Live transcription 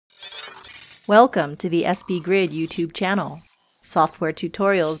Welcome to the SBGrid YouTube channel. Software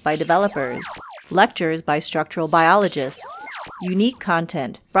tutorials by developers, lectures by structural biologists, unique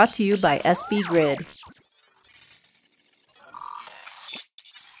content brought to you by SBGrid.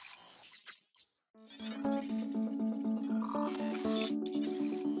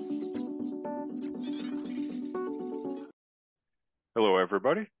 Hello,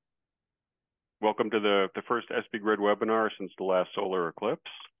 everybody. Welcome to the first SBGrid webinar since the last solar eclipse,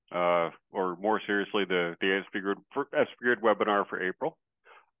 or more seriously, the SBGrid webinar for April.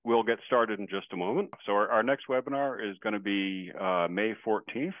 We'll get started in just a moment. So our next webinar is going to be May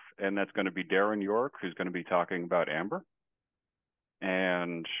 14th, and that's going to be Darren York, who's going to be talking about Amber.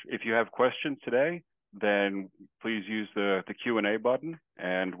 And if you have questions today, then please use the Q&A button,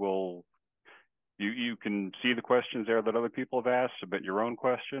 and you can see the questions there that other people have asked, submit your own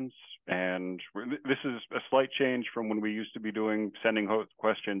questions. And this is a slight change from when we used to be sending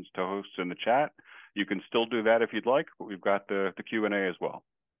questions to hosts in the chat. You can still do that if you'd like, but we've got the Q&A as well.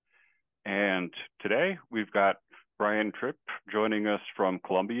 And today we've got Brian Trippe joining us from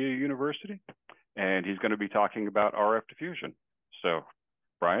Columbia University, and he's going to be talking about RF diffusion. So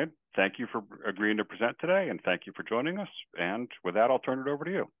Brian, thank you for agreeing to present today, and thank you for joining us. And with that, I'll turn it over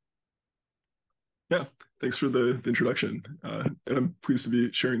to you. Yeah, thanks for the introduction. And I'm pleased to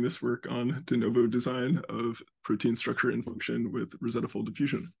be sharing this work on de novo design of protein structure and function with Rosetta-fold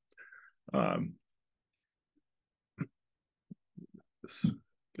diffusion.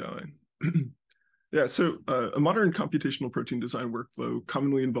 Yeah, so a modern computational protein design workflow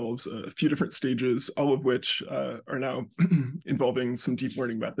commonly involves a few different stages, all of which are now involving some deep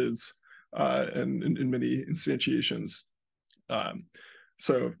learning methods and in many instantiations.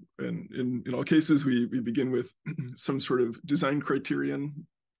 So in all cases, we begin with some sort of design criterion.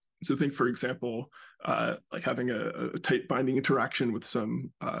 So think, for example, like having a tight binding interaction with some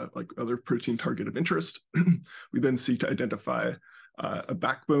like other protein target of interest. We then seek to identify a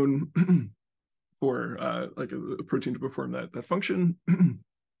backbone for like a protein to perform that function.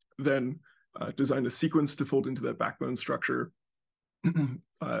 Then design a sequence to fold into that backbone structure.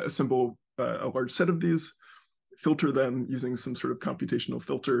 Assemble a large set of these. Filter them using some sort of computational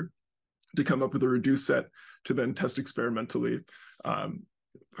filter to come up with a reduced set to then test experimentally,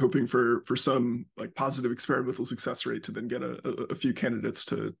 hoping for some like positive experimental success rate to then get a few candidates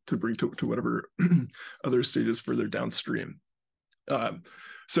to bring to whatever other stages further downstream.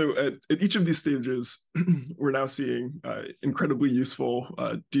 So at each of these stages, we're now seeing incredibly useful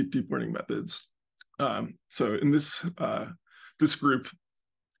deep learning methods. So in this group,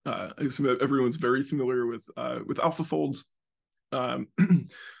 I assume that everyone's very familiar with AlphaFolds, and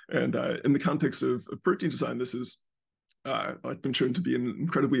in the context of protein design, this is like been shown to be an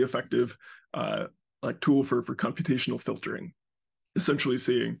incredibly effective like tool for computational filtering. Essentially,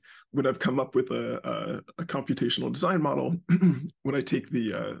 saying when I've come up with a computational design model, when I take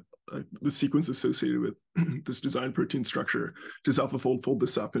the sequence associated with this design protein structure, does AlphaFold fold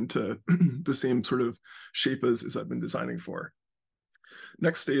this up into the same sort of shape as I've been designing for?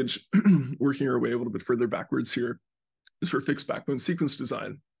 Next stage, working our way a little bit further backwards here, is for fixed backbone sequence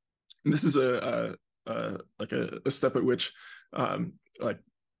design. And this is a step at which like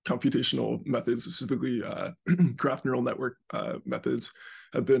computational methods, specifically graph neural network methods,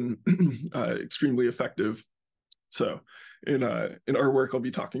 have been extremely effective. So in our work, I'll be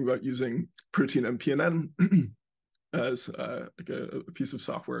talking about using protein MPNN as like a piece of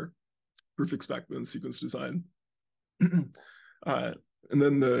software for fixed backbone sequence design. And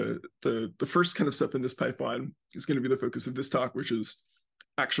then the first kind of step in this pipeline is going to be the focus of this talk, which is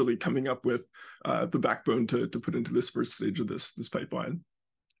actually coming up with the backbone to put into this first stage of this pipeline.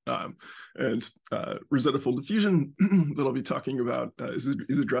 And Rosetta-fold diffusion that I'll be talking about is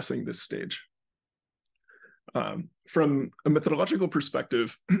addressing this stage. From a methodological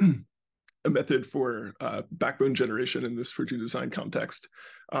perspective, a method for backbone generation in this protein design context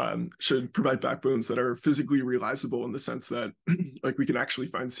should provide backbones that are physically realizable in the sense that like we can actually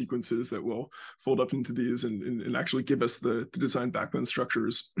find sequences that will fold up into these and actually give us the design backbone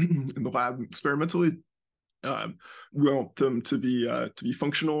structures in the lab experimentally. We want them to be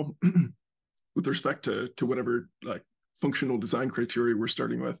functional with respect to whatever like functional design criteria we're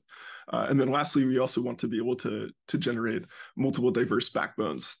starting with. And then lastly, we also want to be able to generate multiple diverse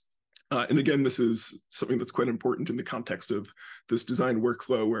backbones. And again, this is something that's quite important in the context of this design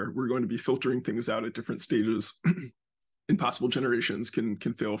workflow where we're going to be filtering things out at different stages. And possible generations can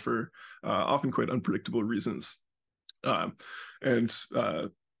fail for often quite unpredictable reasons.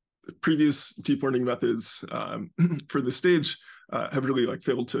 Previous deep learning methods for this stage have really like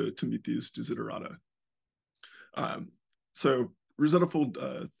failed to meet these desiderata. So Rosetta-fold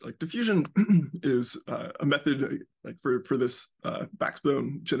diffusion is a method like for this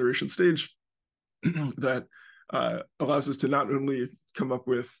backbone generation stage that allows us to not only come up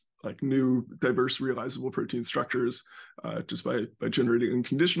with like new diverse realizable protein structures just by generating them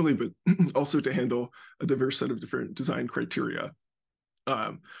conditionally, but also to handle a diverse set of different design criteria.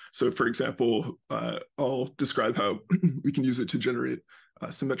 So for example, I'll describe how we can use it to generate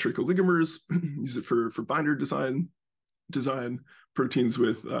symmetric oligomers, use it for binder design proteins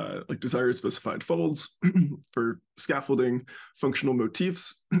with like desired specified folds, for scaffolding functional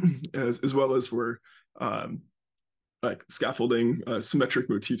motifs, as well as for like scaffolding symmetric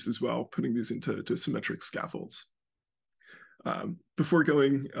motifs as well, putting these into symmetric scaffolds. Before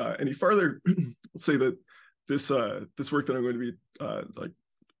going any farther, let's say that this work that I'm going to be like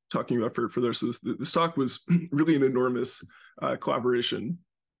talking about for the rest of this talk was really an enormous collaboration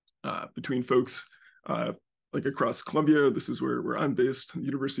between folks like across Columbia. This is where I'm based, the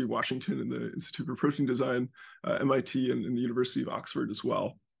University of Washington and the Institute for Protein Design, MIT, and the University of Oxford as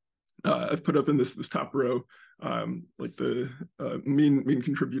well. I've put up in this top row like the main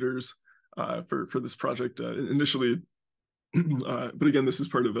contributors for this project initially, but again, this is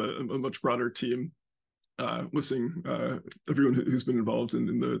part of a much broader team, listing everyone who's been involved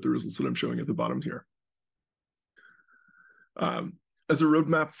in the results that I'm showing at the bottom here. As a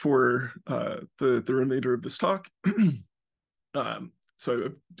roadmap for the remainder of this talk, so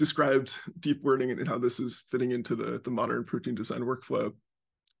I've described deep learning and how this is fitting into the modern protein design workflow.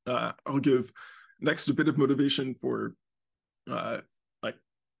 I'll give next a bit of motivation for like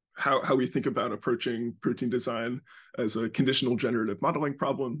how we think about approaching protein design as a conditional generative modeling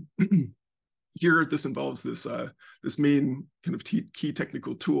problem. Here, this involves this main kind of key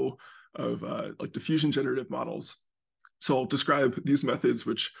technical tool of like diffusion generative models. So I'll describe these methods,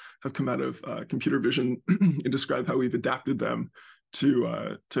 which have come out of computer vision, and describe how we've adapted them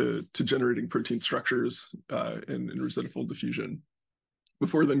to generating protein structures in Rosetta-fold diffusion.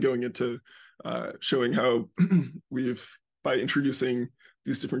 Before then going into showing how we've, by introducing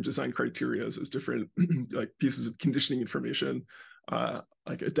these different design criteria as different like pieces of conditioning information,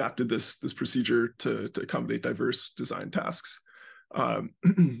 like adapted this procedure to accommodate diverse design tasks.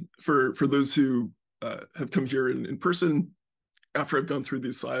 For those who have come here in person, after I've gone through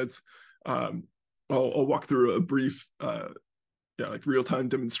these slides, I'll walk through a brief like real-time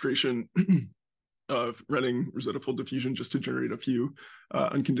demonstration of running Rosetta-fold diffusion just to generate a few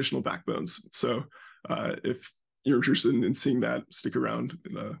unconditional backbones. So if you're interested in seeing that, stick around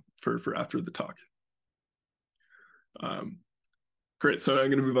for after the talk. Great, so I'm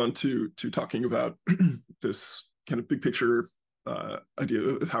going to move on to talking about this kind of big picture idea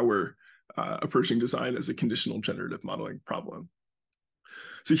of how we're approaching design as a conditional generative modeling problem.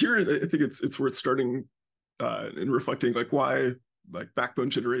 So here, I think it's worth starting and reflecting like why like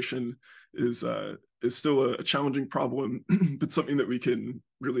backbone generation is still a challenging problem, but something that we can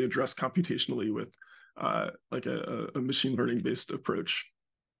really address computationally with like a machine learning based approach.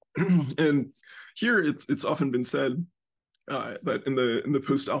 And here it's often been said that in the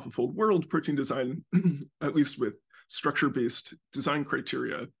post AlphaFold world, protein design, at least with structure-based design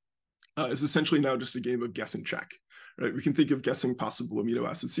criteria, is essentially now just a game of guess and check. Right? We can think of guessing possible amino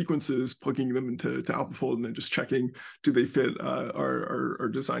acid sequences, plugging them into AlphaFold, and then just checking, do they fit our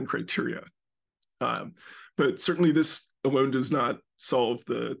design criteria? But certainly this alone does not solve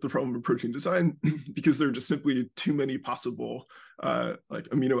the problem of protein design because there are just simply too many possible like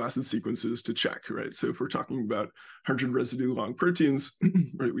amino acid sequences to check, right? So if we're talking about 100 residue long proteins,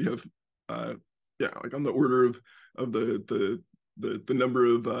 right, we have like on the order of the number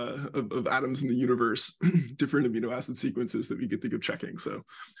of atoms in the universe, different amino acid sequences that we could think of checking. So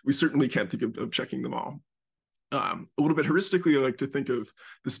we certainly can't think of checking them all. A little bit heuristically, I like to think of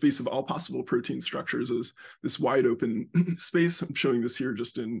the space of all possible protein structures as this wide open space. I'm showing this here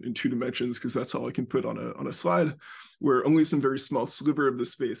just in 2 dimensions because that's all I can put on a slide, where only some very small sliver of the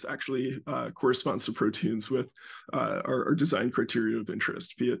space actually corresponds to proteins with our design criteria of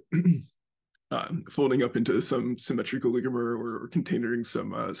interest, be it folding up into some symmetrical oligomer or containering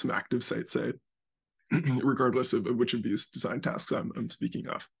some active site, say, regardless of which of these design tasks I'm speaking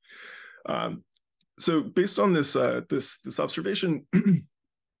of. So based on this observation,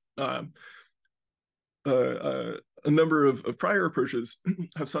 a number of prior approaches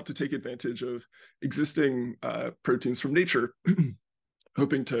have sought to take advantage of existing proteins from nature,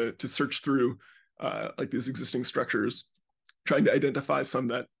 hoping to search through like these existing structures, trying to identify some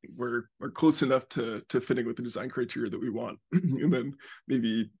that are close enough to fitting with the design criteria that we want, and then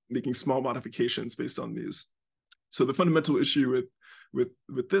maybe making small modifications based on these. So the fundamental issue with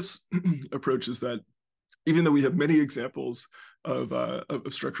this approach is that even though we have many examples of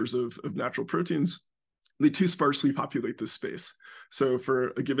structures of natural proteins, they too sparsely populate this space. So for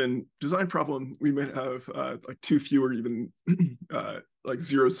a given design problem, we might have like too few or even like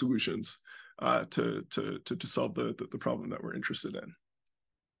zero solutions to solve the problem that we're interested in.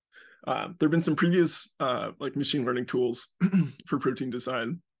 There have been some previous like machine learning tools for protein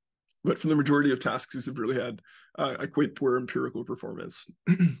design, but for the majority of tasks, these have really had a quite poor empirical performance.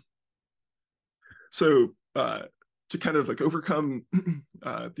 So to kind of like overcome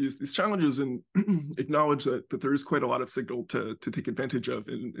these challenges and acknowledge that there is quite a lot of signal to take advantage of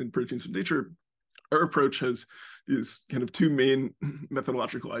in proteins of nature, our approach has these kind of two main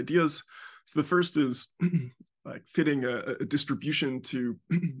methodological ideas. So the first is like fitting a distribution to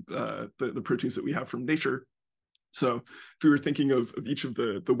the proteins that we have from nature. So if we were thinking of each of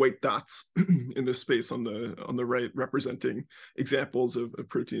the white dots in this space on the right representing examples of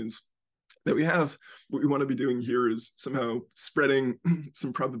proteins that we have, what we want to be doing here is somehow spreading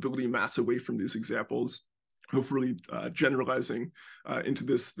some probability mass away from these examples, hopefully generalizing into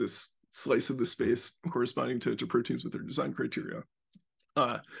this slice of the space corresponding to proteins with their design criteria.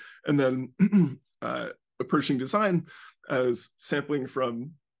 And then approaching design as sampling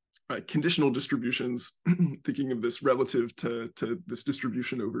from conditional distributions, thinking of this relative to this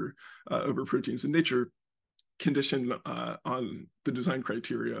distribution over proteins in nature, conditioned on the design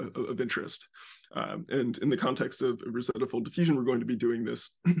criteria of interest. And in the context of rosetta-fold diffusion, we're going to be doing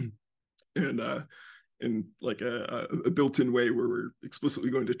this in like a built-in way where we're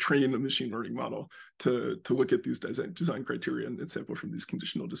explicitly going to train a machine learning model to look at these design criteria and sample from these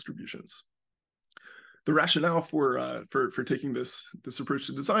conditional distributions. The rationale for taking this approach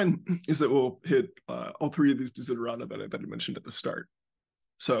to design is that we'll hit all three of these desiderata that I mentioned at the start.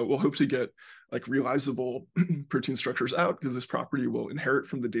 So we'll hope to get like realizable protein structures out because this property will inherit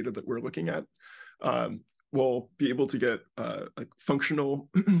from the data that we're looking at. We'll be able to get like functional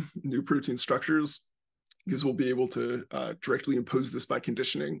new protein structures because we'll be able to directly impose this by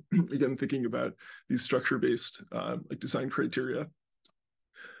conditioning. Again, thinking about these structure-based like design criteria.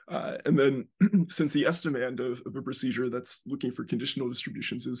 And then since the estimand of a procedure that's looking for conditional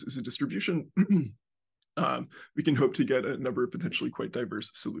distributions is a distribution, we can hope to get a number of potentially quite diverse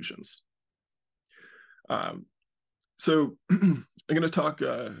solutions. So I'm going to talk,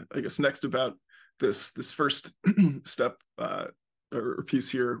 I guess, next about this first step or piece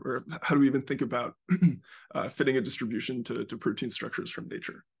here, or how do we even think about fitting a distribution to protein structures from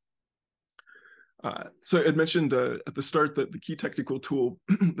nature. So I mentioned at the start that the key technical tool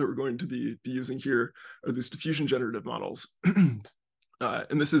that we're going to be using here are these diffusion generative models.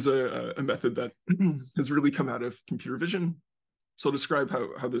 And this is a method that has really come out of computer vision. So I'll describe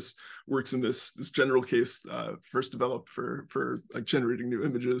how this works in this general case, first developed for like generating new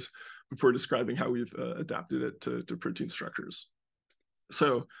images before describing how we've adapted it to protein structures.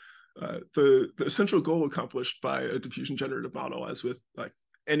 So the essential goal accomplished by a diffusion generative model, as with like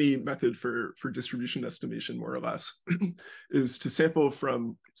any method for distribution estimation, more or less, is to sample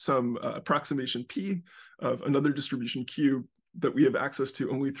from some approximation P of another distribution Q that we have access to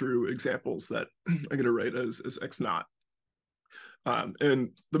only through examples that I'm going to write as X naught. And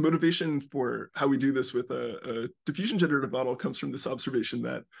the motivation for how we do this with a diffusion generative model comes from this observation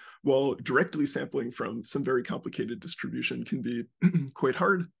that while directly sampling from some very complicated distribution can be quite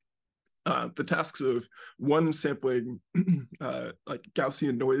hard, the tasks of one sampling like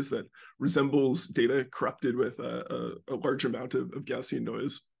Gaussian noise that resembles data corrupted with a large amount of Gaussian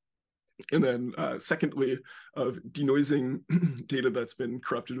noise, and then secondly, of denoising data that's been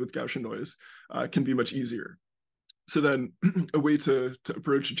corrupted with Gaussian noise can be much easier. So then a way to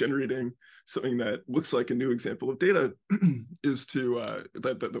approach generating something that looks like a new example of data is to,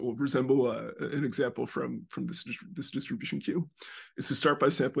 that will resemble an example from this distribution Q, is to start by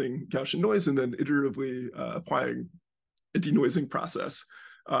sampling Gaussian noise and then iteratively applying a denoising process,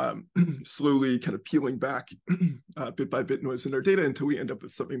 slowly kind of peeling back bit by bit noise in our data until we end up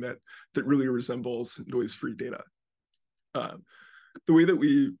with something that really resembles noise-free data. The way that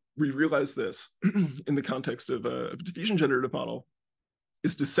we realize this in the context of a diffusion generative model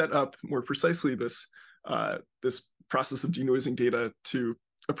is to set up more precisely this process of denoising data to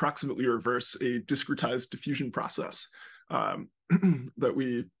approximately reverse a discretized diffusion process that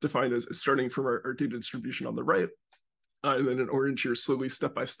we define as starting from our data distribution on the right, and then in orange here, slowly,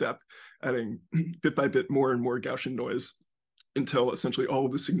 step by step, adding bit by bit more and more Gaussian noise until essentially all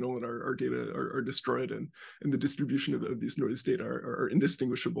of the signal in our data are destroyed, and the distribution of these noise data are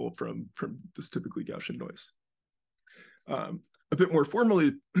indistinguishable from this typically Gaussian noise. A bit more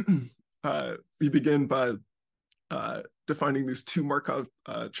formally, we begin by defining these two Markov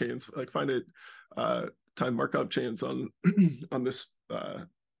chains, like finite time markup chains on on this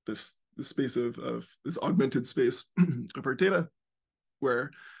this space of this augmented space of our data,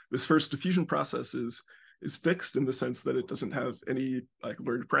 where this first diffusion process is fixed in the sense that it doesn't have any like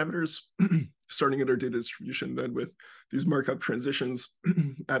learned parameters starting at our data distribution, then with these markup transitions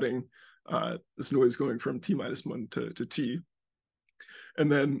adding this noise going from t-1 to t,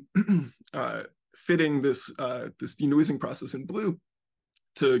 and then fitting this this denoising process in blue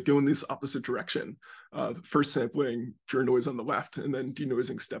to go in this opposite direction, first sampling pure noise on the left and then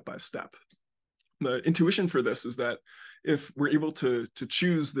denoising step by step. The intuition for this is that if we're able to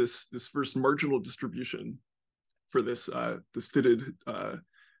choose this first marginal distribution for this this fitted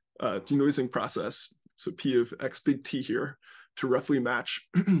denoising process, so p of x big T here, to roughly match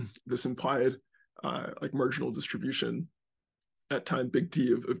this implied like marginal distribution at time big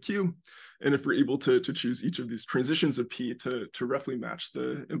T of Q, and if we're able to choose each of these transitions of P to roughly match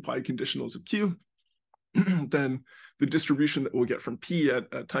the implied conditionals of Q, then the distribution that we'll get from P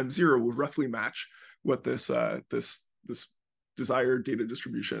at time 0 will roughly match what this this desired data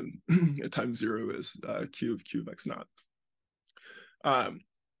distribution at time 0 is, Q of x naught.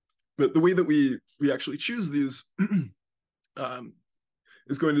 But the way that we actually choose these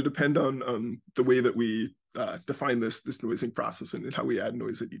is going to depend on the way that we define this noising process and how we add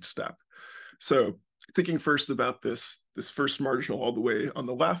noise at each step. So thinking first about this first marginal all the way on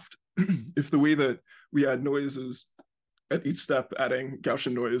the left, if the way that we add noise is at each step adding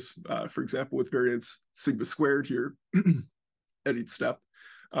Gaussian noise, for example, with variance sigma squared here at each step,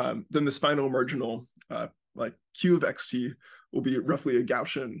 then this final marginal, like Q of xt, will be roughly a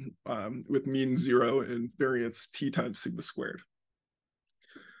Gaussian with mean 0 and variance t times sigma squared.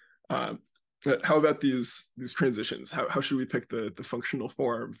 But how about these transitions? How should we pick the functional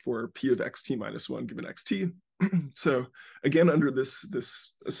form for p of xt minus 1 given xt? So again, under this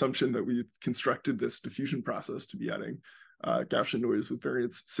assumption that we've constructed this diffusion process to be adding Gaussian noise with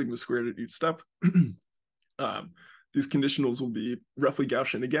variance sigma squared at each step, these conditionals will be roughly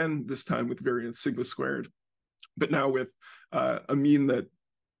Gaussian again, this time with variance sigma squared, but now with a mean that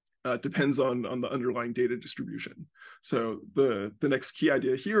depends on the underlying data distribution. So the next key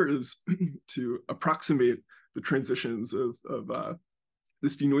idea here is to approximate the transitions of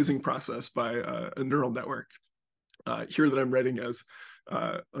this denoising process by a neural network. Here that I'm writing as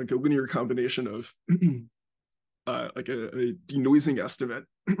like a linear combination of like a denoising estimate,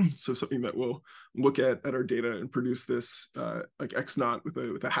 so something that will look at our data and produce this like x naught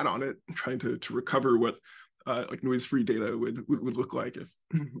with a hat on it, trying to recover what like noise-free data would look like if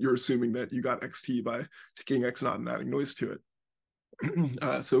you're assuming that you got xt by taking x naught and adding noise to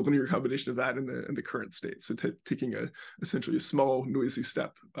it. So a linear combination of that in the current state. So taking essentially a small noisy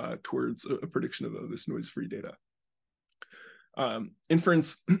step towards a prediction of this noise-free data.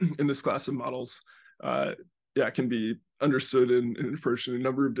 Inference in this class of models, can be understood and approached in a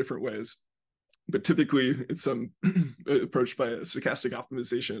number of different ways. But typically, it's approached by a stochastic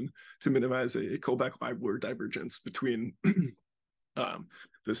optimization to minimize a Kullback-Leibler divergence between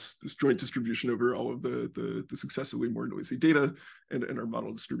this joint distribution over all of the successively more noisy data and our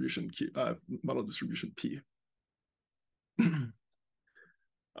model distribution P.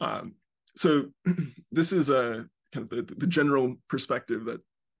 So this is a kind of the general perspective that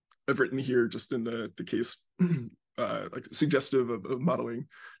I've written here, just in the case like suggestive of modeling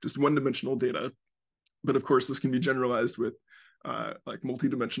just one-dimensional data. But of course, this can be generalized with like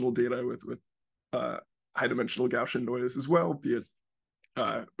multi-dimensional data with high-dimensional Gaussian noise as well, be it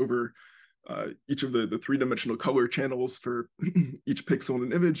over each of the three-dimensional color channels for each pixel in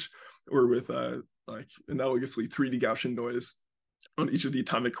an image, or with like analogously 3D Gaussian noise on each of the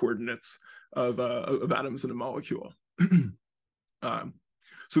atomic coordinates of atoms in a molecule.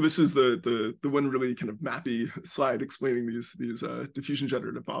 So this is the one really kind of mappy slide explaining these diffusion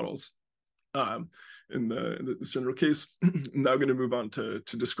generative models. In this general case, I'm now going to move on to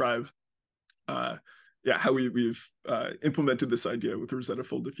describe how we've implemented this idea with Rosetta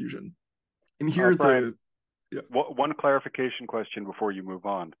full diffusion. And here one clarification question before you move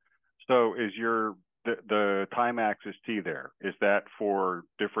on. So is the time axis T there, is that for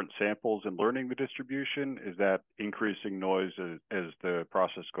different samples and learning the distribution? Is that increasing noise as the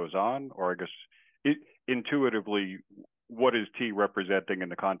process goes on? Or I guess intuitively, what is T representing in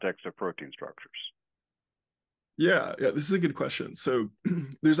the context of protein structures? Yeah, this is a good question. So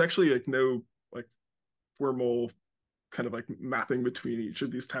there's actually like no like formal kind of like mapping between each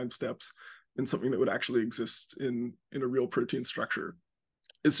of these time steps and something that would actually exist in a real protein structure.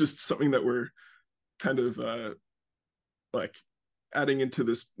 It's just something that we're kind of like adding into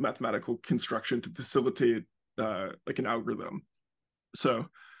this mathematical construction to facilitate like an algorithm. So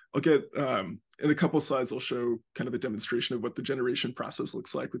I'll get, in a couple slides, I'll show kind of a demonstration of what the generation process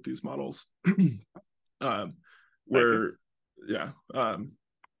looks like with these models. Where, yeah.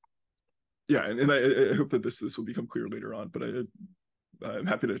 Yeah, and I hope that this will become clear later on, but I'm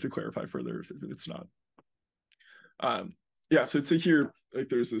happy to clarify further if it's not. Yeah, so I'd say here, like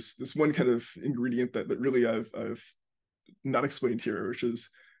there's this one kind of ingredient that really I've not explained here, which is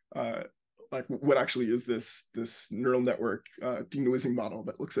like what actually is this neural network denoising model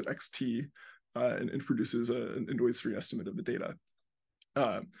that looks at XT and produces a noise-free estimate of the data.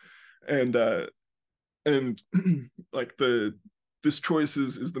 And like this choice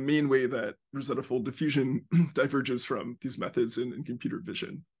is the main way that Rosetta-fold diffusion diverges from these methods in computer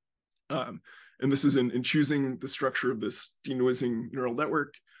vision. And this is in choosing the structure of this denoising neural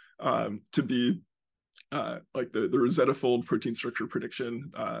network to be like the Rosetta-fold protein structure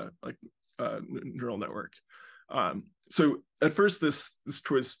prediction neural network. So at first, this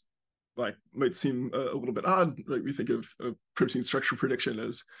choice like might seem a little bit odd. Right? We think of protein structure prediction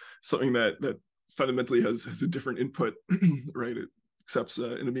as something that fundamentally has a different input, right? It accepts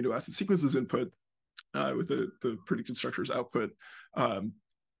an amino acid sequence as input with the predicted structure's output.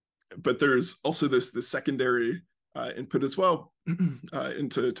 But there's also this secondary input as well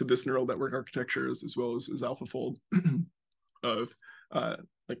into this neural network architecture as well as AlphaFold of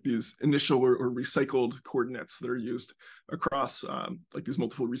like these initial or recycled coordinates that are used across like these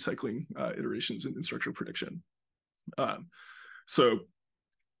multiple recycling iterations in structure prediction. So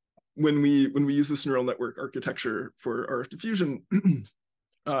when we use this neural network architecture for RF diffusion,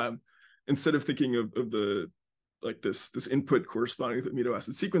 instead of thinking of the like this input corresponding to amino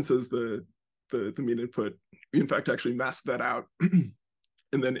acid sequences, the main input, we in fact actually mask that out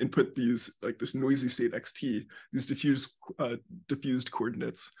and then input these like this noisy state XT, these diffused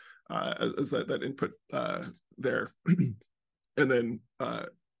coordinates as that input there, and then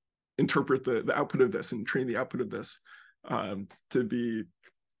interpret the output of this and train the output of this to be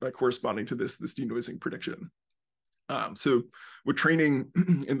corresponding to this denoising prediction. So what training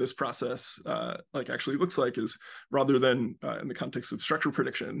in this process like actually looks like is, rather than in the context of structure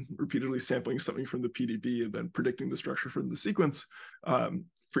prediction, repeatedly sampling something from the PDB and then predicting the structure from the sequence,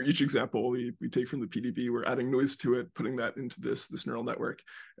 for each example we take from the PDB, we're adding noise to it, putting that into this neural network,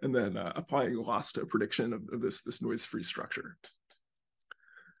 and then applying a loss to a prediction of this noise-free structure.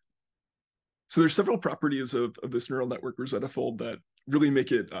 So there's several properties of this neural network Rosetta-fold that really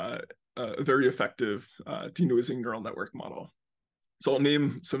make it a very effective denoising neural network model. So I'll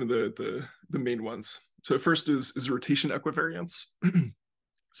name some of the main ones. So first is rotation equivariance.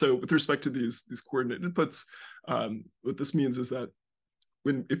 So with respect to these coordinate inputs, what this means is that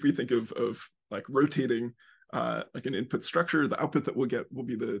if we think of like rotating like an input structure, the output that we'll get will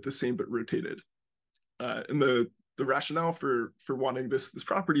be the same but rotated. And the rationale for wanting this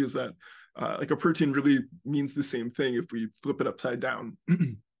property is that like a protein really means the same thing if we flip it upside down.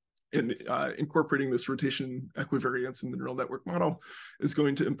 And incorporating this rotation equivariance in the neural network model is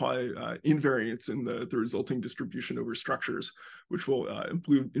going to imply invariance in the resulting distribution over structures, which will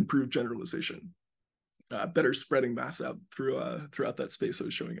improve generalization, better spreading mass out throughout that space I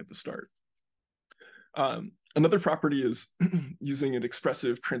was showing at the start. Another property is using an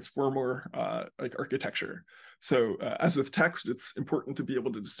expressive transformer like architecture. So as with text, it's important to be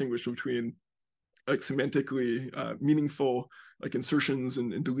able to distinguish between like semantically meaningful like insertions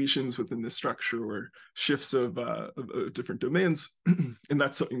and deletions within this structure, or shifts of different domains. And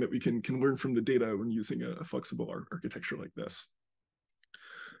that's something that we can learn from the data when using a flexible architecture like this.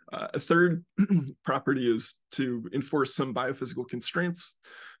 A third property is to enforce some biophysical constraints.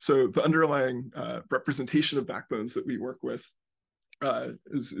 So the underlying representation of backbones that we work with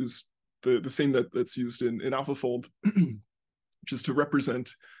is the same that's used in AlphaFold, which is to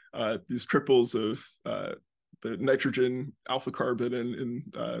represent these triples of the nitrogen alpha carbon and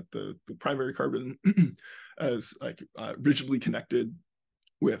the primary carbon as like rigidly connected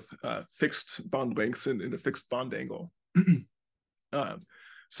with fixed bond lengths and a fixed bond angle.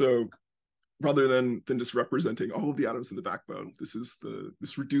 So rather than just representing all of the atoms in the backbone,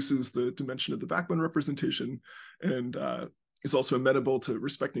 this reduces the dimension of the backbone representation, and is also amenable to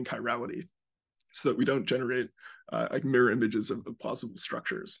respecting chirality, so that we don't generate like mirror images of plausible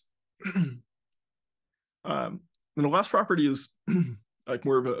structures. And the last property is like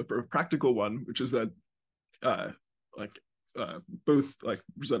more of a practical one, which is that both like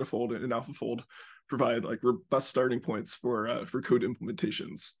Rosetta-fold and AlphaFold provide like robust starting points for code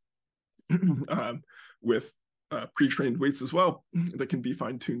implementations with pre-trained weights as well that can be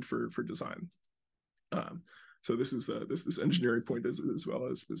fine-tuned for design. So this is this engineering point as well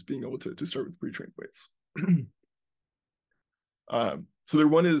as being able to start with pre-trained weights. So there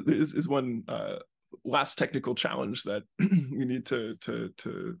is one last technical challenge that we need to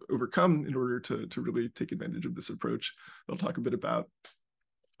overcome in order to really take advantage of this approach. I'll talk a bit about,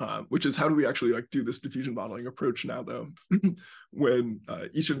 which is how do we actually like do this diffusion modeling approach now, though, when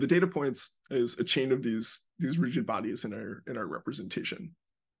each of the data points is a chain of these rigid bodies in our representation.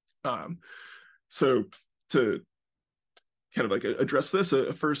 So to kind of like address this,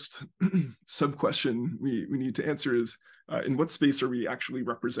 a first sub question we need to answer is, in what space are we actually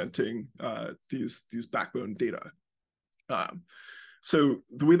representing these backbone data? So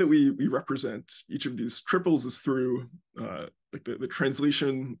the way that we represent each of these triples is through like the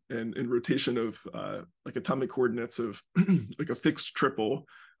translation and rotation of like atomic coordinates of like a fixed triple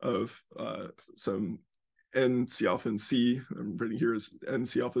of some N, C alpha, and C. I'm writing here as N,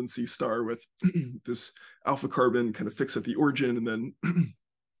 C alpha, and C star with this alpha carbon kind of fixed at the origin, and then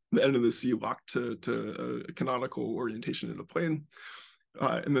the N and the C locked to a canonical orientation in a plane.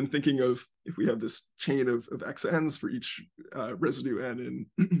 And then thinking of if we have this chain of XNs for each residue N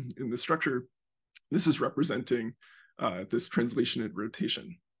in the structure, this is representing this translation and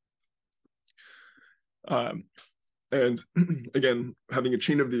rotation. And again, having a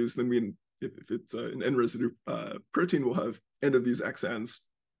chain of these, then if it's an N residue protein, we'll have N of these XNs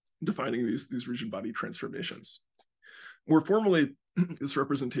defining these rigid body transformations. More formally, this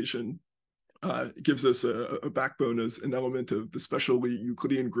representation gives us a backbone as an element of the specially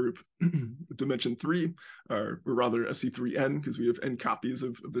Euclidean group, dimension 3, or rather SE3N, because we have N copies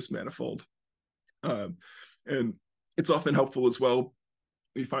of this manifold. And it's often helpful as well,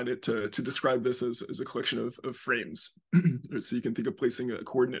 we find it to describe this as a collection of frames. So you can think of placing a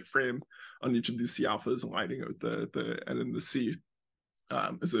coordinate frame on each of these C alphas, aligning with the N and the C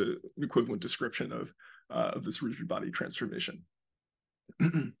as an equivalent description of this rigid body transformation.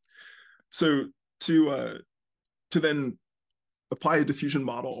 So to then apply a diffusion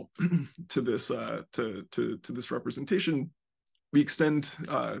model to this this representation, we extend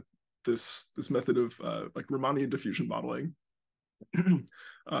this method of like Riemannian diffusion modeling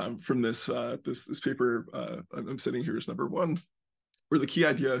from this paper I'm sitting here as number 1, where the key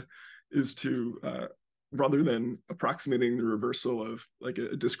idea is to rather than approximating the reversal of like a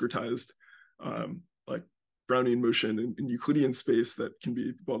discretized like Brownian motion in Euclidean space that can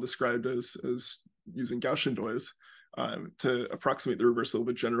be well described as using Gaussian noise, to approximate the reversal of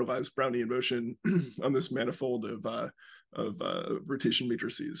a generalized Brownian motion on this manifold of rotation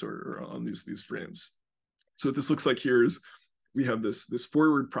matrices or on these frames. So what this looks like here is we have this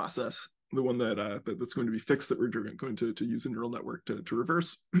forward process, the one that's going to be fixed that we're going to use a neural network to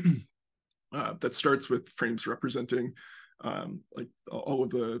reverse. That starts with frames representing like all of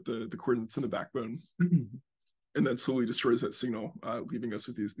the coordinates in the backbone, and then slowly destroys that signal, leaving us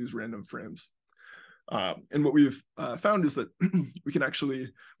with these random frames. And what we've found is that we can actually,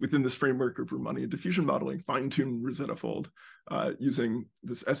 within this framework of Riemannian diffusion modeling, fine-tune Rosetta fold using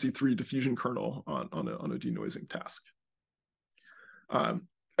this SE3 diffusion kernel on a denoising task.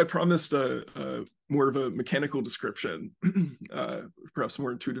 I promised more of a mechanical description, perhaps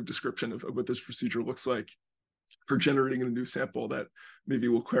more intuitive description of what this procedure looks like for generating a new sample that maybe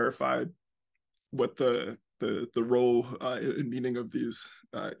will clarify what the role and meaning of these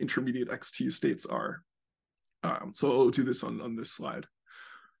intermediate XT states are. So I'll do this on this slide.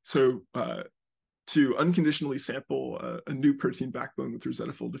 So to unconditionally sample a new protein backbone with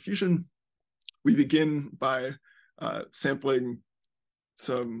Rosetta fold diffusion, we begin by sampling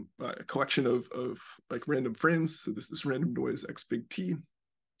some collection of like random frames. So this random noise X big T,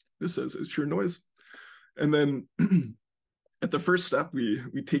 this is pure noise. And then at the first step, we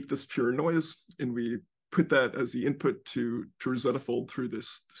take this pure noise and we put that as the input to Rosetta fold through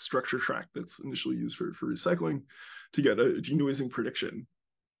this structure track that's initially used for recycling to get a denoising prediction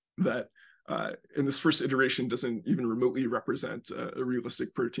that in this first iteration doesn't even remotely represent a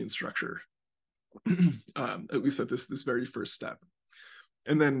realistic protein structure, at least at this very first step.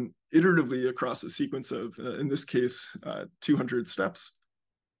 And then iteratively across a sequence of, in this case, 200 steps,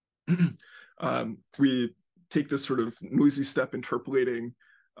 we take this sort of noisy step interpolating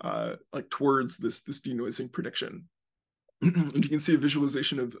like towards this denoising prediction. And you can see a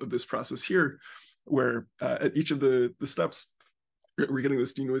visualization of this process here, where at each of the steps, we're getting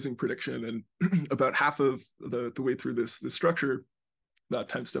this denoising prediction, and about half of the way through this structure, about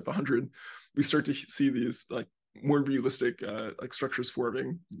time step 100, we start to see these like more realistic like structures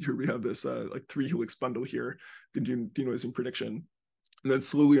forming. Here we have this like 3 helix bundle here, the denoising prediction. And then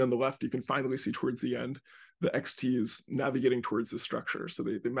slowly on the left, you can finally see towards the end, the XTs navigating towards the structure. So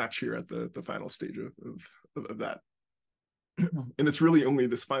they match here at the final stage of that. And it's really only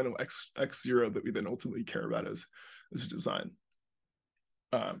this final X0 that we then ultimately care about as a design.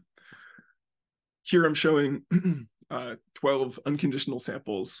 Here I'm showing 12 unconditional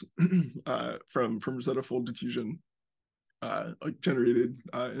samples from Rosetta fold diffusion generated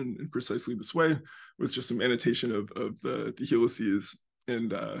in precisely this way, with just some annotation of the helices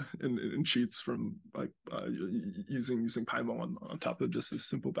and sheets from using PyMol on top of just this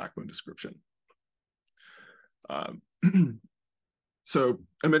simple backbone description. So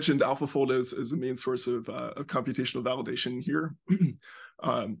I mentioned AlphaFold as a main source of computational validation here.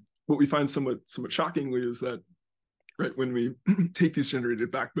 What we find somewhat shockingly is that, right, when we take these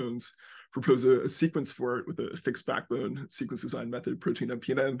generated backbones, propose a sequence for it with a fixed backbone sequence design method, protein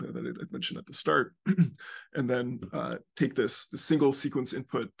MPNN, that I mentioned at the start, and then take this single sequence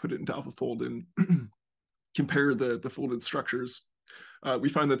input, put it into AlphaFold, and compare the folded structures, we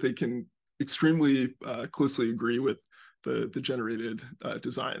find that they can extremely closely agree with the generated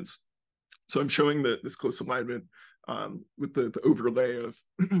designs. So I'm showing this close alignment with the overlay of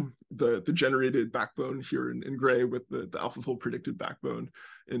the generated backbone here in gray with the AlphaFold predicted backbone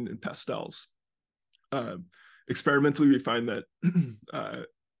in pastels. Experimentally, we find that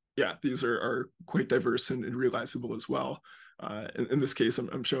yeah, these are quite diverse and realizable as well. In this case,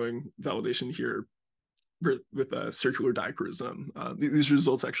 I'm showing validation here with a circular dichroism. These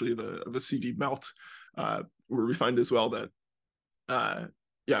results actually of a CD melt, where we find as well that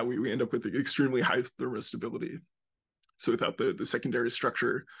yeah, we end up with extremely high thermostability. So without the secondary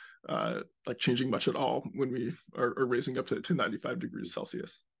structure like changing much at all when we are raising up to 95 degrees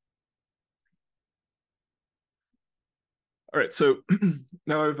Celsius. All right, so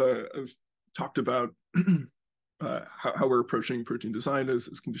now I've talked about how we're approaching protein design as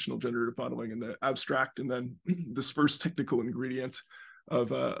conditional generative modeling in the abstract, and then this first technical ingredient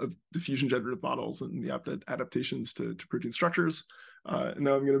of diffusion generative models and the adaptations to protein structures. And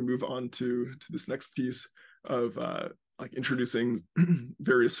now I'm going to move on to this next piece of like introducing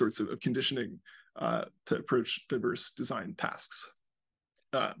various sorts of conditioning to approach diverse design tasks.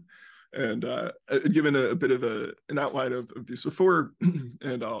 And I've given a bit of an outline of these before,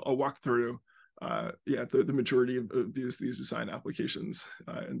 and I'll walk through yeah, the majority of these design applications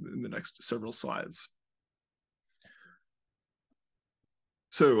in the next several slides.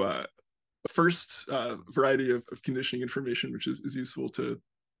 So first variety of conditioning information, which is useful to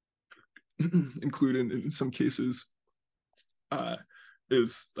include in some cases,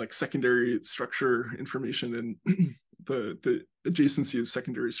 is like secondary structure information and the adjacency of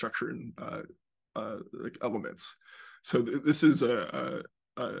secondary structure and like elements. So this is a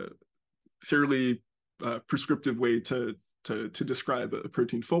fairly prescriptive way to describe a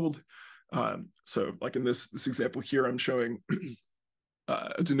protein fold. So like in this example here, I'm showing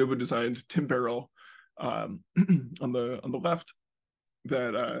a de novo designed TIM barrel on the left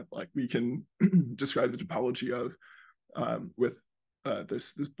that like we can describe the topology of with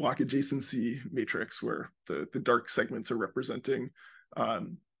this block adjacency matrix where the dark segments are representing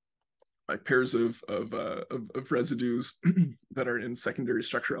like pairs of residues that are in secondary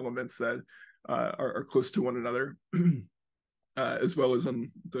structure elements that are close to one another, as well as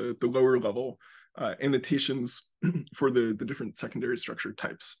on the lower level annotations for the different secondary structure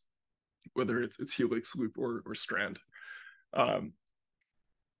types, whether it's helix, loop, or strand.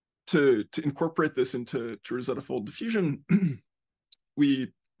 To incorporate this into Rosetta fold diffusion,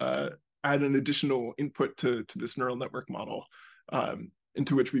 we add an additional input to this neural network model,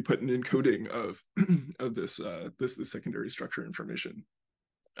 into which we put an encoding of this secondary structure information.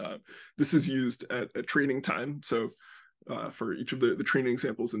 This is used at training time. So for each of the training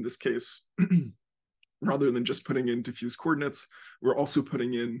examples in this case, rather than just putting in diffuse coordinates, we're also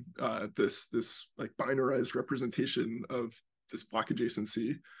putting in this like binarized representation of this block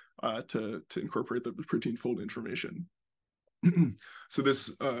adjacency to incorporate the protein fold information. So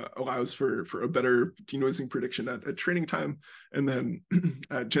this allows for a better denoising prediction at training time, and then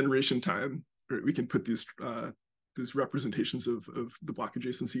at generation time, we can put these representations of the block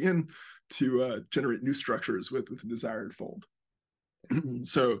adjacency in to generate new structures with the desired fold.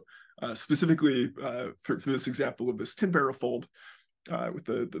 So specifically for this example of this TIM barrel fold with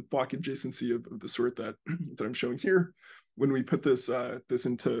the block adjacency of the sort that I'm showing here, when we put this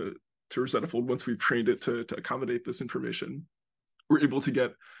into Rosetta fold, once we've trained it to accommodate this information, we're able to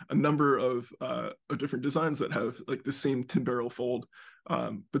get a number of different designs that have like the same TIM barrel fold,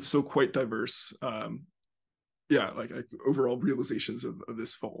 but still quite diverse. Yeah, like overall realizations of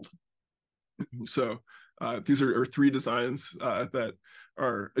this fold. So these are three designs that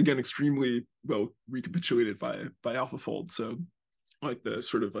are, again, extremely well recapitulated by AlphaFold. So like the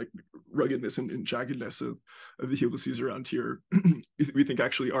sort of like ruggedness and jaggedness of the helices around here, we think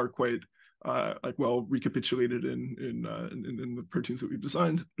actually are quite like well recapitulated in the proteins that we've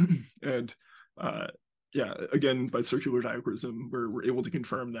designed. And yeah, again, by circular diaquism, we're able to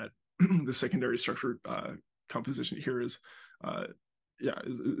confirm that the secondary structure composition here is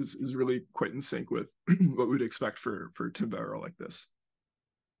really quite in sync with what we'd expect for timber like this.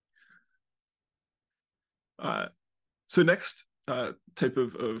 So next type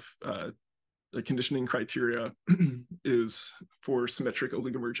of conditioning criteria is for symmetric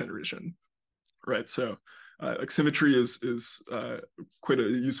oligomer generation, right? So like symmetry is quite a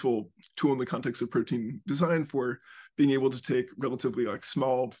useful tool in the context of protein design for being able to take relatively like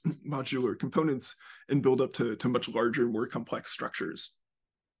small modular components and build up to much larger, more complex structures.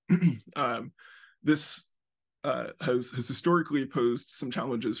 This has historically posed some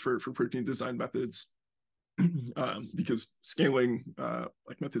challenges for protein design methods, because scaling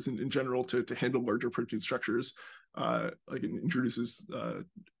like methods in general to handle larger protein structures like it introduces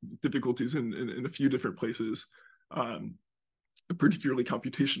difficulties in a few different places, particularly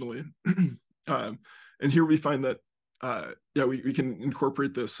computationally. And here we find that yeah, we can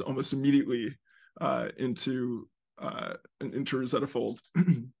incorporate this almost immediately into Rosetta Fold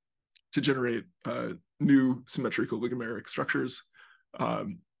to generate new symmetric oligomeric structures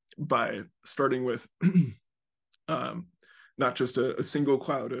by starting with not just a single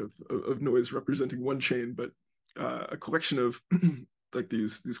cloud of noise representing one chain, but a collection of like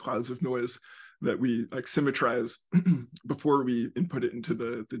these clouds of noise that we like symmetrize before we input it into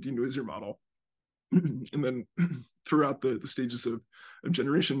the denoiser model. And then throughout the stages of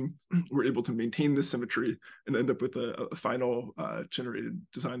generation, we're able to maintain this symmetry and end up with a final generated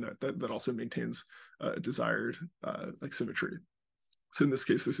design that also maintains desired like symmetry. So in this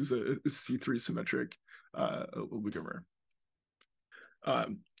case, this is a C3 symmetric oligomer.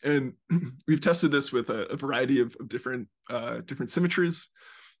 And we've tested this with a variety of different symmetries.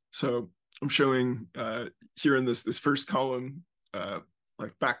 So I'm showing here in this first column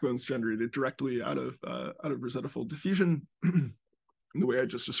like backbones generated directly out of Rosetta Fold diffusion in the way I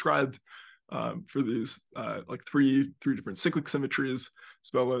just described, for these like three different cyclic symmetries,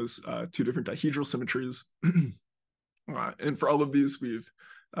 as well as 2 different dihedral symmetries. And for all of these, we've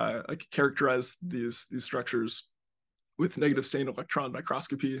like characterized these structures with negative stain electron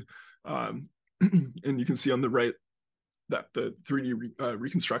microscopy. And you can see on the right that the 3D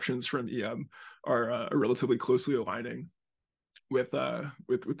reconstructions from EM are relatively closely aligning with the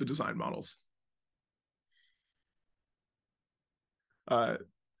design models.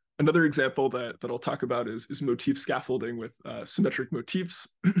 Another example that I'll talk about is motif scaffolding with symmetric motifs.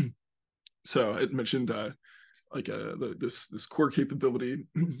 So I mentioned like this core capability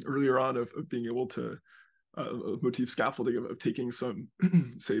earlier on of being able to motif scaffolding of taking some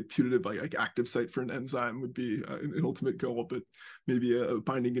say putative like active site for an enzyme would be an ultimate goal, but maybe a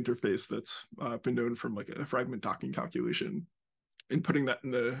binding interface that's been known from like a fragment docking calculation, and putting that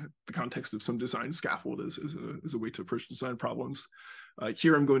in the context of some design scaffold is a way to approach design problems.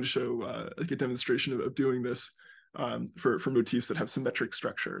 Here I'm going to show like a demonstration of doing this for motifs that have symmetric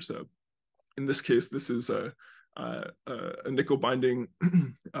structure. So in this case, this is a nickel binding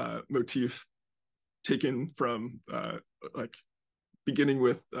motif taken from like beginning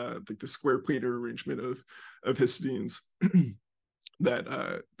with like the square planar arrangement of histidines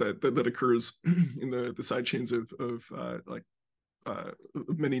that occurs in the side chains of like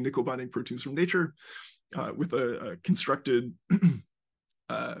many nickel binding proteins from nature, with a constructed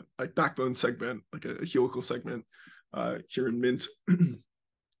like backbone segment, like a helical segment here in mint,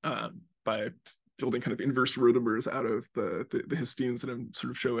 by building kind of inverse rotamers out of the histidines that I'm sort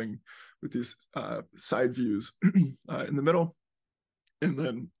of showing with these side views in the middle. And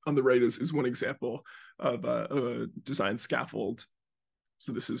then on the right is one example of a design scaffold.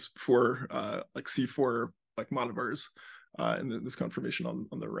 So this is for like C4 like monomers, and then this conformation on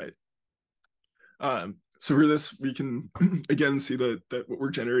the right. So for this, we can again see that what we're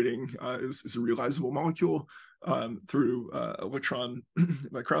generating is a realizable molecule through electron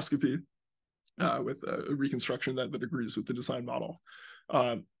microscopy, with a reconstruction that agrees with the design model.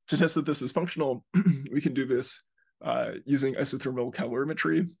 To test that this is functional, we can do this using isothermal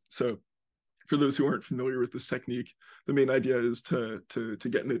calorimetry. So for those who aren't familiar with this technique, the main idea is to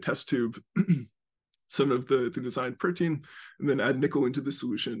get in a test tube some of the designed protein, and then add nickel into the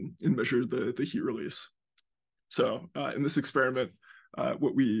solution and measure the heat release. So in this experiment,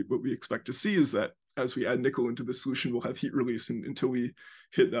 what we expect to see is that as we add nickel into the solution, we'll have heat release until we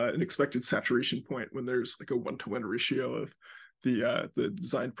hit an expected saturation point when there's like a 1-to-1 ratio of the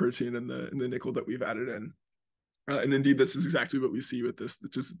designed protein and the nickel that we've added in. And indeed, this is exactly what we see with this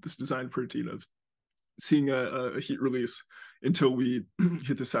designed protein of seeing a heat release until we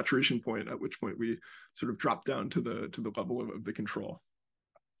hit the saturation point, at which point we sort of drop down to the level of the control.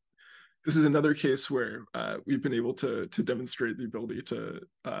 This is another case where we've been able to demonstrate the ability to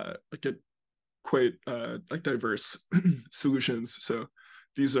get quite like diverse solutions. So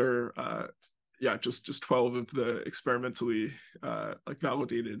these are just 12 of the experimentally like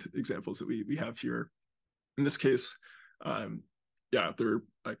validated examples that we have here. In this case, there are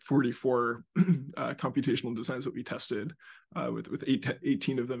like 44 computational designs that we tested, with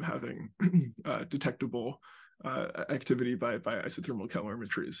 18 of them having detectable activity by isothermal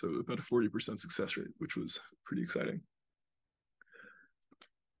calorimetry, so about a 40% success rate, which was pretty exciting.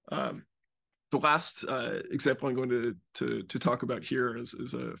 The last example I'm going to talk about here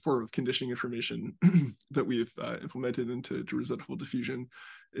is a form of conditioning information that we've implemented into result-full diffusion,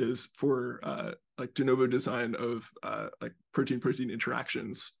 is for like de novo design of like protein-protein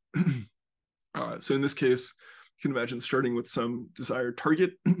interactions. So in this case, you can imagine starting with some desired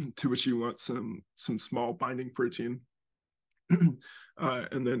target to which you want some small binding protein. And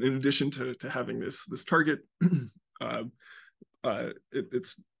then in addition to having this target,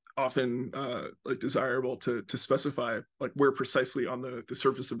 it's often like desirable to specify like where precisely on the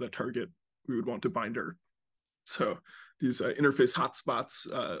surface of that target we would want to binder. So these interface hotspots,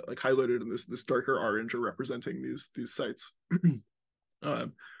 like highlighted in this darker orange, are representing these sites.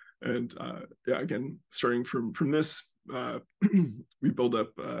 Again, starting from this, we build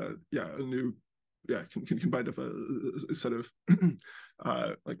up a new can bind up a set of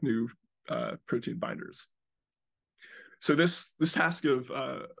like new protein binders. So this task of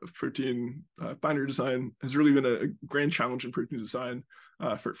protein binder design has really been a grand challenge in protein design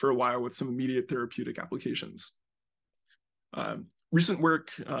for a while, with some immediate therapeutic applications. Recent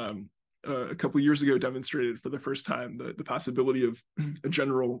work a couple of years ago demonstrated for the first time the possibility of a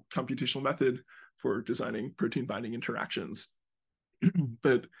general computational method for designing protein binding interactions.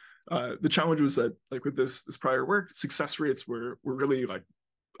 But the challenge was that, like with this prior work, success rates were really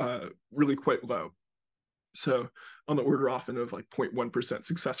really quite low. So on the order often of like 0.1%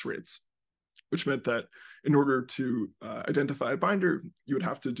 success rates, which meant that in order to identify a binder, you would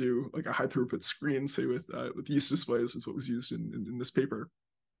have to do like a high throughput screen, say with yeast displays, is what was used in this paper,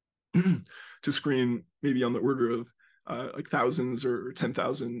 to screen maybe on the order of like thousands or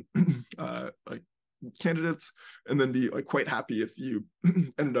 10,000 like candidates, and then be like quite happy if you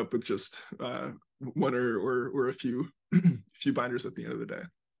ended up with just one or a few binders at the end of the day.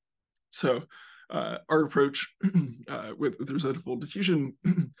 So our approach with result-full diffusion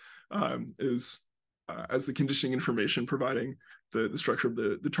is as the conditioning information providing the structure of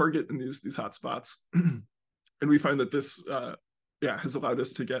the target in these hotspots. And we find that this has allowed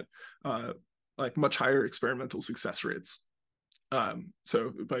us to get like much higher experimental success rates.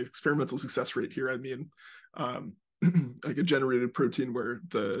 So by experimental success rate here, I mean like a generated protein where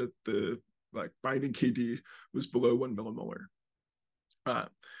the like binding KD was below 1 millimolar.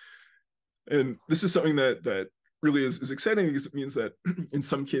 And this is something that really is exciting, because it means that in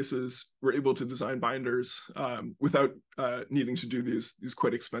some cases we're able to design binders without needing to do these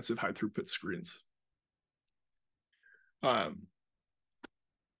quite expensive high throughput screens.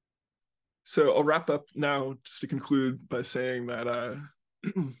 So I'll wrap up now just to conclude by saying that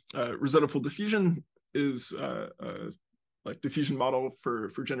result-full diffusion is like diffusion model for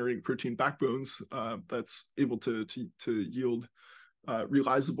generating protein backbones that's able to yield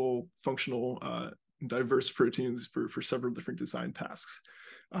realizable, functional, diverse proteins for several different design tasks.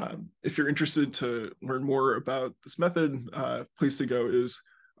 If you're interested to learn more about this method, place to go is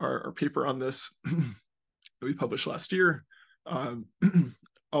our paper on this that we published last year.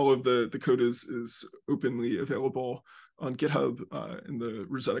 All of the code is openly available on GitHub in the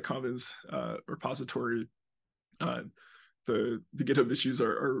Rosetta Commons repository. The GitHub issues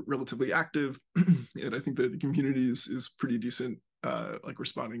are relatively active, and I think that the community is pretty decent, like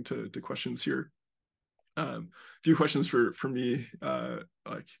responding to questions here. A few questions for me,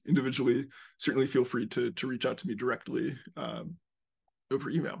 like individually, certainly feel free to reach out to me directly over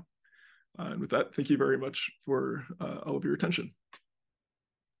email. And with that, thank you very much for all of your attention.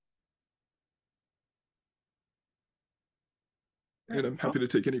 And I'm happy to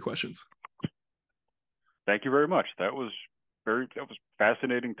take any questions. Thank you very much. That was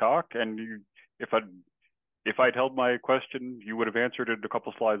fascinating talk. And if I'd held my question, you would have answered it a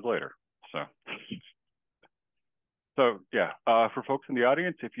couple slides later. So yeah, for folks in the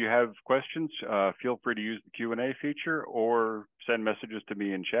audience, if you have questions, feel free to use the Q&A feature or send messages to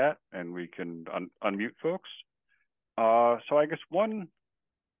me in chat, and we can unmute folks. So I guess one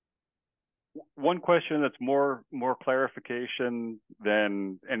one question that's more clarification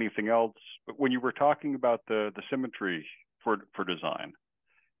than anything else. But when you were talking about the symmetry for design,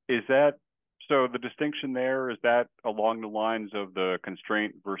 is that so? The distinction there, is that along the lines of the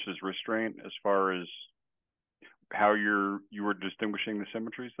constraint versus restraint, as far as how you were distinguishing the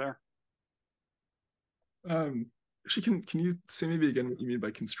symmetries there? Actually, can you say maybe again what you mean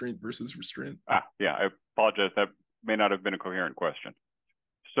by constraint versus restraint? Yeah, I apologize. That may not have been a coherent question.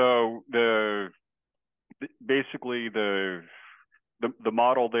 So basically the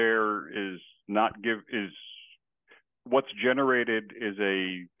model there is what's generated is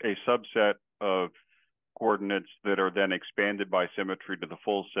a subset of coordinates that are then expanded by symmetry to the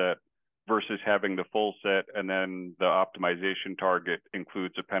full set, versus having the full set and then the optimization target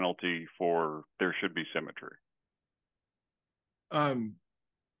includes a penalty for there should be symmetry.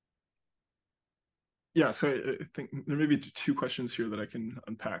 Yeah, so I think there may be two questions here that I can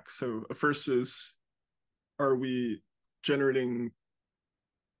unpack. So first is, are we generating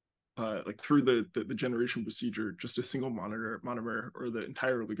like through the generation procedure just a single monomer or the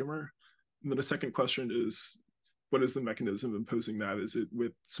entire oligomer? And then a second question is, what is the mechanism imposing that? Is it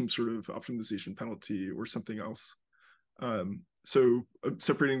with some sort of optimization penalty or something else? So I'm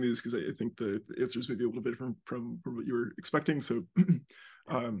separating these because I think the answers may be a little bit from what you were expecting. So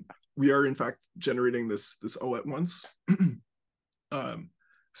we are in fact generating this all at once.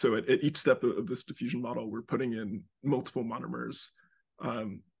 So at each step of this diffusion model, we're putting in multiple monomers,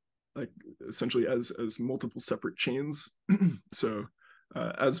 like essentially as multiple separate chains. So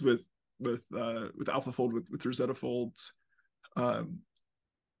as with AlphaFold, with Rosetta folds, yeah,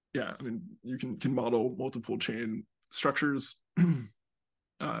 I mean, you can model multiple chain structures.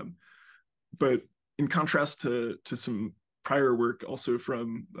 But in contrast to some prior work also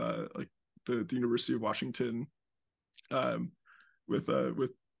from like the University of Washington, with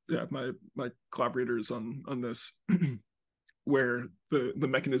yeah, my collaborators on this, where the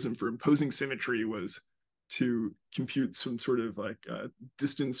mechanism for imposing symmetry was to compute some sort of like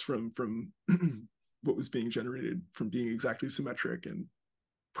distance from what was being generated from being exactly symmetric and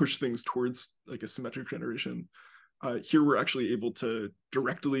push things towards like a symmetric generation. Here we're actually able to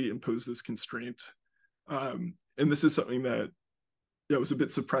directly impose this constraint. And this is something that was a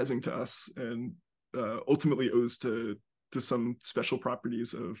bit surprising to us, and ultimately owes to some special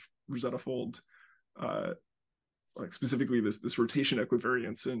properties of Rosetta fold, like specifically this rotation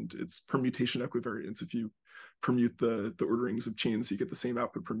equivariance and its permutation equivariance. If you permute the orderings of chains, you get the same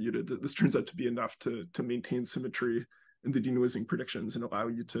output permuted. This turns out to be enough to maintain symmetry in the denoising predictions and allow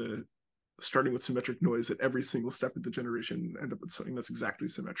you to, starting with symmetric noise at every single step of the generation, end up with something that's exactly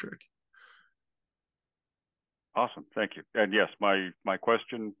symmetric. Awesome, thank you. And yes, my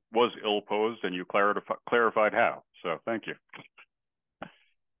question was ill-posed, and you clarified how. So thank you.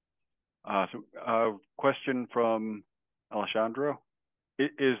 Question from Alessandro.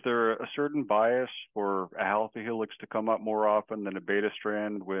 Is there a certain bias for a alpha helix to come up more often than a beta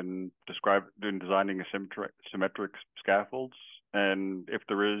strand when designing a symmetric scaffolds? And if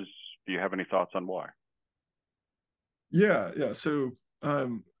there is, do you have any thoughts on why? Yeah. So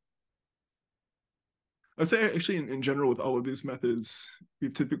I'd say actually in general with all of these methods,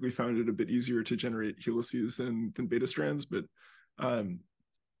 we've typically found it a bit easier to generate helices than beta strands, but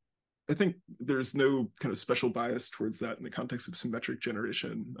I think there's no kind of special bias towards that in the context of symmetric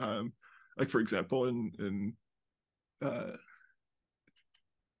generation. Like for example, in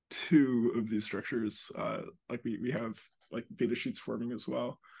two of these structures, like we have like beta sheets forming as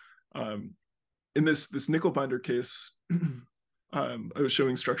well. In this nickel binder case, I was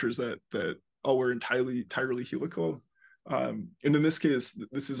showing structures that all were entirely helical. And in this case,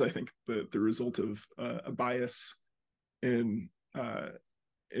 this is, I think, the result of a bias in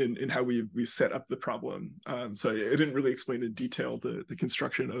how we set up the problem. So I didn't really explain in detail the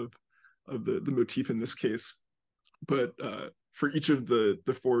construction of the motif in this case, but for each of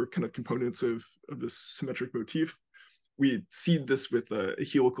the four kind of components of this symmetric motif, we seed this with a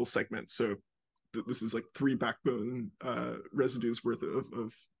helical segment. So this is like 3 backbone residues worth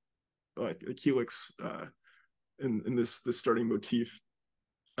of like a helix in this starting motif.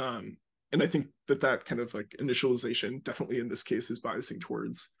 And I think that kind of like initialization definitely in this case is biasing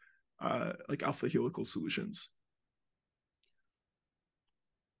towards like alpha helical solutions.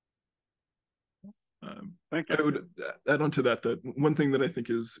 Thank you. I would add on to that one thing that I think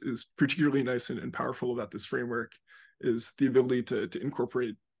is particularly nice and powerful about this framework is the ability to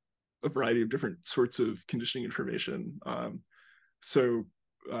incorporate a variety of different sorts of conditioning information. So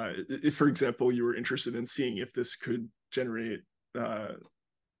if, for example, you were interested in seeing if this could generate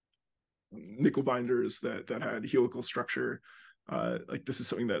nickel binders that had helical structure, like this is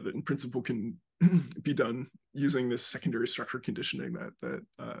something that in principle can be done using this secondary structure conditioning that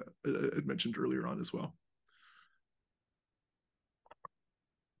I mentioned earlier on as well.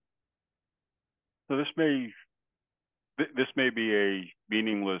 So this may be a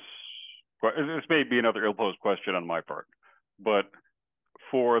meaningless, this may be another ill-posed question on my part, but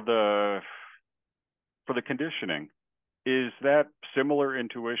for the conditioning, is that similar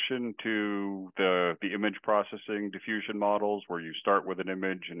intuition to the image processing diffusion models where you start with an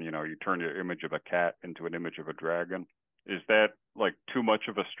image and you turn your image of a cat into an image of a dragon? Is that like too much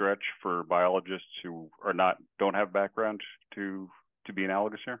of a stretch for biologists who don't have background to be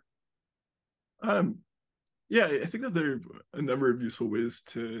analogous here? Yeah, I think that there are a number of useful ways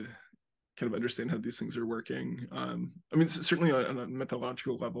to kind of understand how these things are working. I mean, certainly on a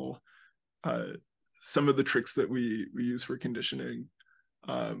methodological level, some of the tricks that we use for conditioning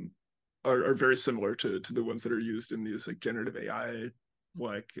are very similar to the ones that are used in these like generative AI,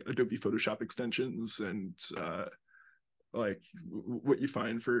 like Adobe Photoshop extensions and like what you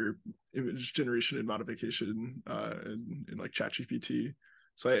find for image generation and modification in like ChatGPT.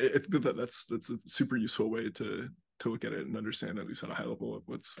 So I think that's a super useful way to look at it and understand at least at a high level of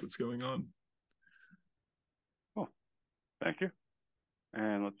what's going on. Oh, thank you.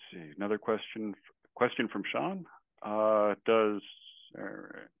 And let's see, another question from Sean.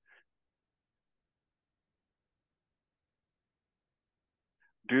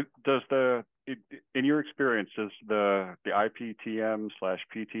 In your experience, does the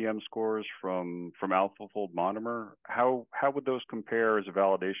IPTM/PTM scores from AlphaFold monomer, how would those compare as a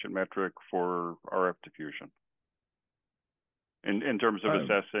validation metric for RF diffusion in terms of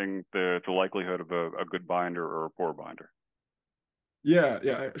assessing the likelihood of a good binder or a poor binder? Yeah.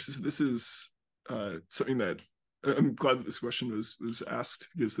 So this is something that I'm glad that this question was asked,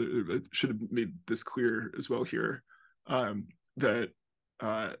 because it should have made this clear as well here.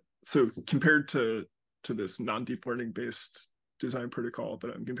 So compared to this non-deep learning based design protocol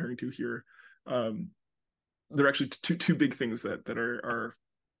that I'm comparing to here, there are actually two big things that are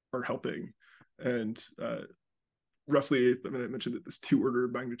helping. And roughly, I mean, I mentioned that this 2 order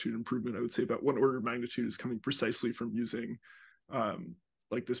of magnitude improvement, I would say about 1 order of magnitude is coming precisely from using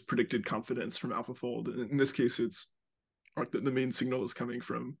like this predicted confidence from AlphaFold. And in this case, it's like the main signal is coming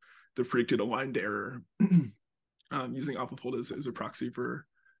from the predicted aligned error, using AlphaFold as a proxy for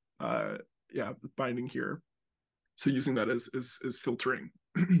binding here. So using that as filtering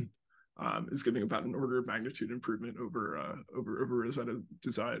is giving about an order of magnitude improvement over Rosetta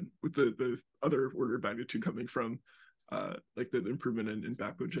design, with the other order of magnitude coming from like the improvement in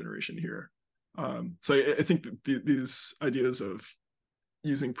backbone generation here. So I think that these ideas of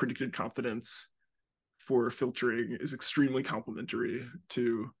using predicted confidence for filtering is extremely complementary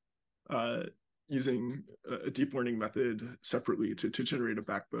to using a deep learning method separately to generate a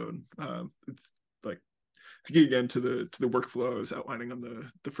backbone. It's like, thinking again to the workflow I was outlining on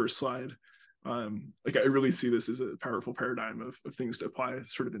the first slide, like I really see this as a powerful paradigm of things to apply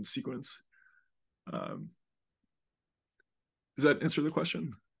sort of in sequence. Does that answer the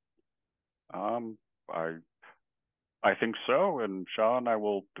question? I think so. And Sean, I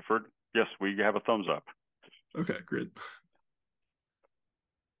will defer. Yes, we have a thumbs up. Okay, great.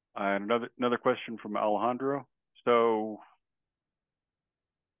 And another question from Alejandro. So,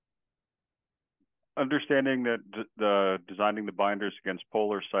 understanding that designing the binders against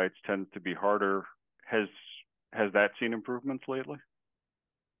polar sites tends to be harder, has that seen improvements lately?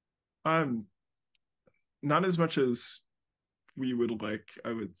 Not as much as we would like,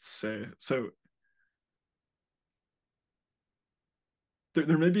 I would say. So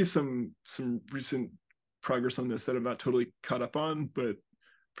there may be some recent progress on this that I'm not totally caught up on, but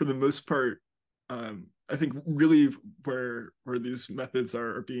for the most part, I think really where these methods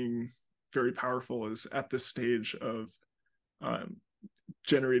are being very powerful is at this stage of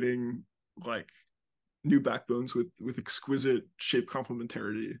generating like new backbones with exquisite shape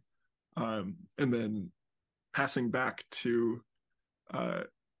complementarity, and then passing back to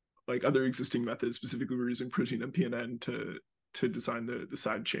like other existing methods. Specifically, we're using protein MPNN to design the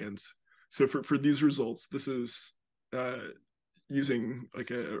side chains. So for these results, this is using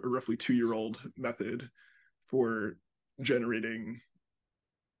like a roughly 2-year-old method for generating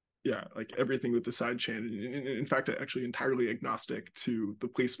like everything with the side chain. In fact, actually entirely agnostic to the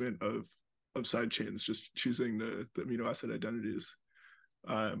placement of side chains, just choosing the amino acid identities.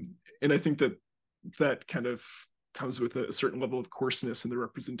 And I think that kind of comes with a certain level of coarseness in the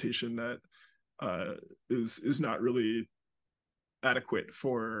representation that is not really adequate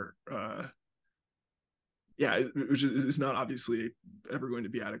for yeah, which is not obviously ever going to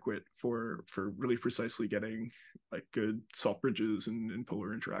be adequate for really precisely getting like good salt bridges and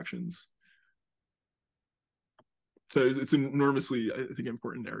polar interactions. So it's an enormously, I think,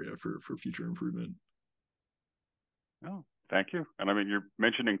 important area for future improvement. Oh, thank you. And I mean, you're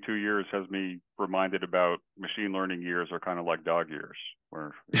mentioning 2 years has me reminded about machine learning years are kind of like dog years,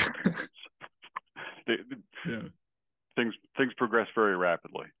 where yeah. things progress very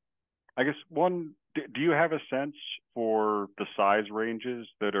rapidly. I guess do you have a sense for the size ranges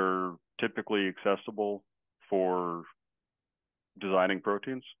that are typically accessible for designing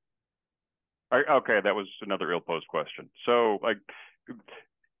proteins? Okay, that was another ill-posed question. So, like,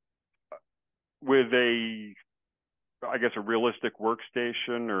 with I guess, a realistic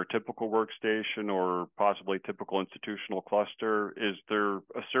workstation or a typical workstation or possibly typical institutional cluster, is there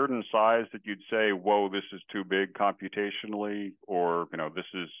a certain size that you'd say, whoa, this is too big computationally, or,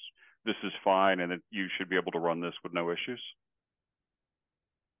 this is fine and that you should be able to run this with no issues?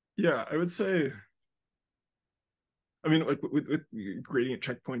 Yeah, I would say, I mean, like with gradient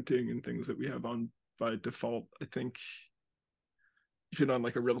checkpointing and things that we have on by default, I think even on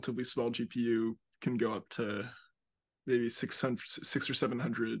like a relatively small GPU can go up to maybe 600 or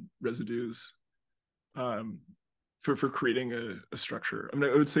 700 residues for creating a structure. I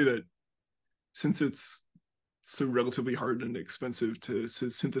mean, I would say that since it's so relatively hard and expensive to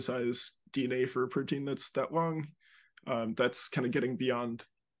synthesize DNA for a protein that's that long, that's kind of getting beyond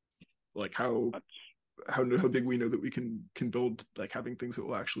like how big we know that we can build, like having things that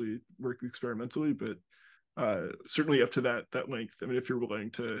will actually work experimentally, but certainly up to that length. I mean, if you're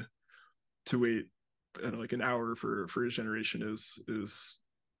willing to wait like an hour for a generation is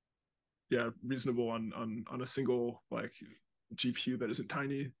yeah, reasonable on a single like GPU that isn't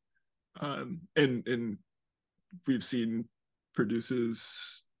tiny. And we've seen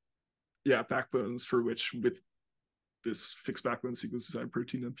produces backbones for which, with this fixed backbone sequence design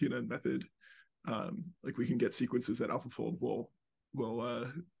protein and PNN method, like we can get sequences that AlphaFold will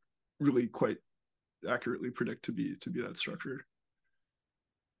really quite accurately predict to be that structure.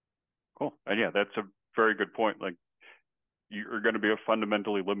 Cool. And yeah, that's a very good point. Like, you're going to be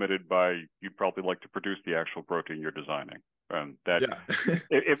fundamentally limited by, you'd probably like to produce the actual protein you're designing. That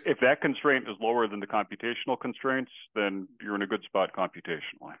if that constraint is lower than the computational constraints, then you're in a good spot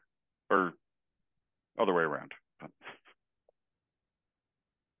computationally, or other way around.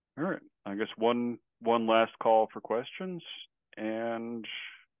 All right, I guess one last call for questions, and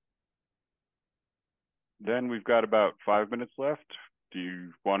then we've got about 5 minutes left. Do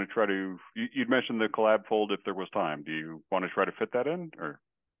you want to try to? You'd mentioned the collab fold if there was time. Do you want to try to fit that in, or?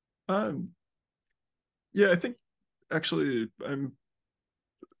 Yeah, I think actually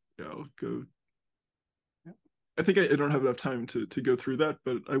I'll go. I think I don't have enough time to go through that,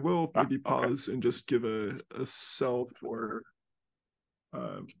 but I will maybe pause and just give a cell for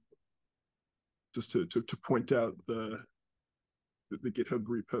just to point out the GitHub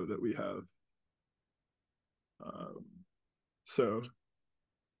repo that we have. So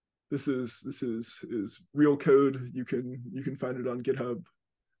this is real code. You can find it on GitHub.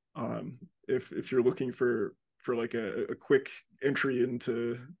 If you're looking for like a quick entry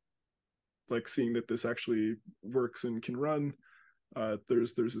into like seeing that this actually works and can run,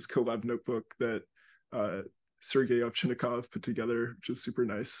 there's this collab notebook that Sergey Ovchinnikov put together, which is super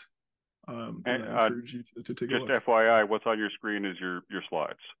nice. And I encourage you to take a look. Just FYI, what's on your screen is your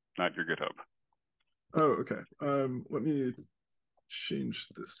slides, not your GitHub. Oh, okay. Let me change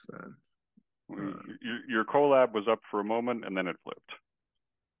this then. Your collab was up for a moment and then it flipped.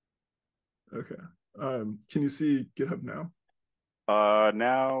 Okay. Can you see GitHub now?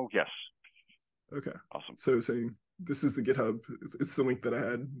 Now, yes. Okay. Awesome. So saying this is the GitHub. It's the link that I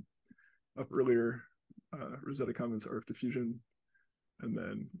had up earlier. Rosetta Commons RFdiffusion. And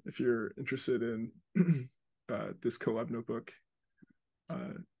then if you're interested in this collab notebook,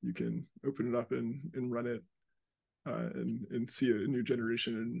 you can open it up and run it and see a new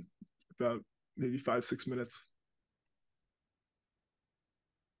generation in about maybe 5-6 minutes.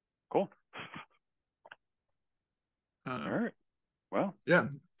 Cool. All right. Well, yeah.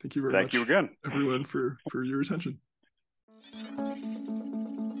 Thank you very much. Thank you again, everyone, for your attention.